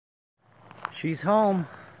She's home,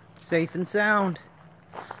 safe and sound,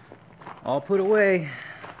 all put away.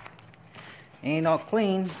 Ain't all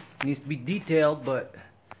clean, needs to be detailed, but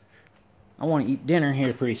I want to eat dinner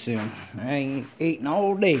here pretty soon. I ain't eating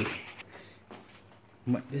all day.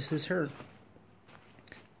 But this is her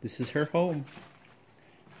home.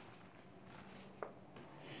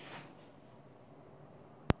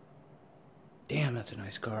 Damn, that's a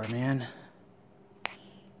nice car, man.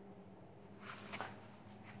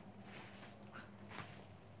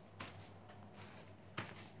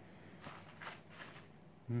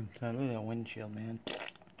 Look at that windshield, man.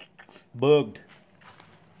 Bugged.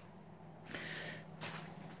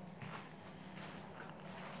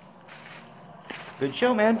 Good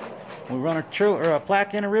show, man. We run a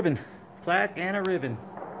plaque and a ribbon. Plaque and a ribbon.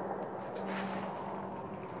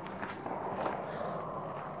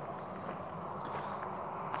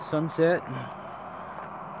 Sunset.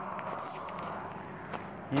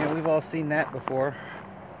 Yeah, we've all seen that before.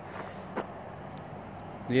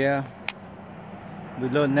 Yeah. We're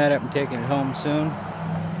loading that up and taking it home soon.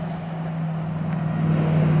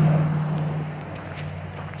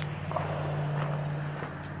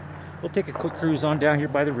 We'll take a quick cruise on down here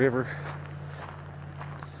by the river.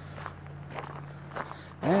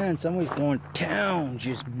 And somebody's going to town,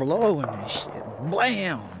 just blowing this shit.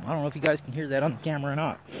 Blam! I don't know if you guys can hear that on the camera or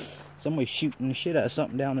not. Somebody's shooting the shit out of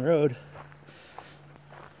something down the road.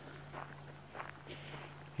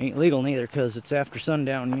 Ain't legal neither, because it's after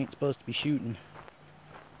sundown and you ain't supposed to be shooting.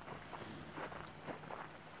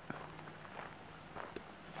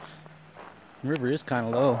 The river is kind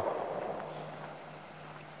of low.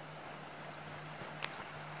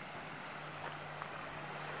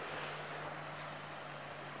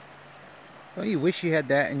 Well, you wish you had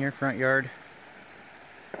that in your front yard.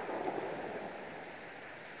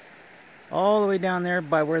 All the way down there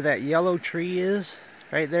by where that yellow tree is,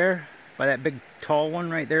 right there, by that big tall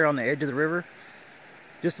one right there on the edge of the river.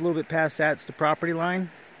 Just a little bit past that's the property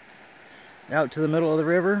line. Out to the middle of the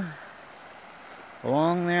river.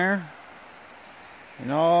 Along there.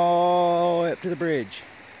 And all the way up to the bridge.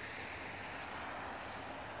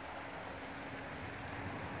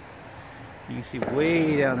 You can see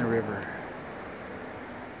way down the river.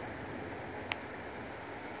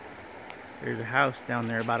 There's a house down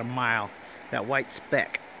there about a mile. That white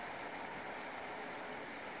speck.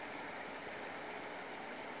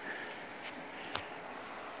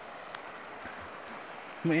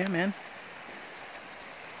 Well, yeah, man.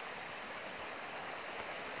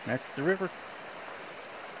 That's the river.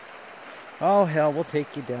 Oh, hell, we'll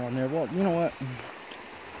take you down there. Well, you know what?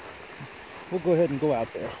 We'll go ahead and go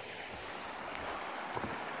out there.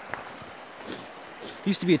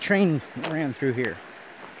 Used to be a train that ran through here.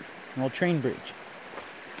 An old train bridge.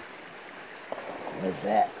 What is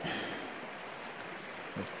that?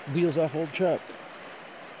 Wheels off old truck.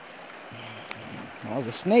 Oh, it was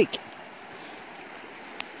a snake.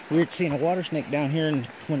 Weird seeing a water snake down here and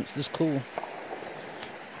when it's this cool.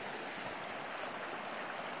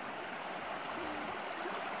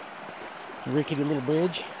 A rickety little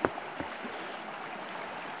bridge.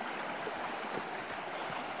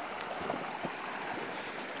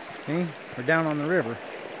 Okay, we're down on the river.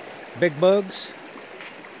 Big bugs.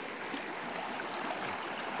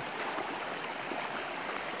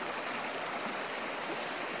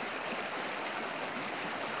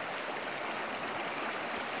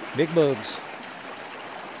 Big bugs.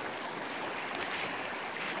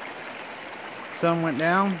 Sun went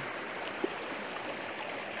down.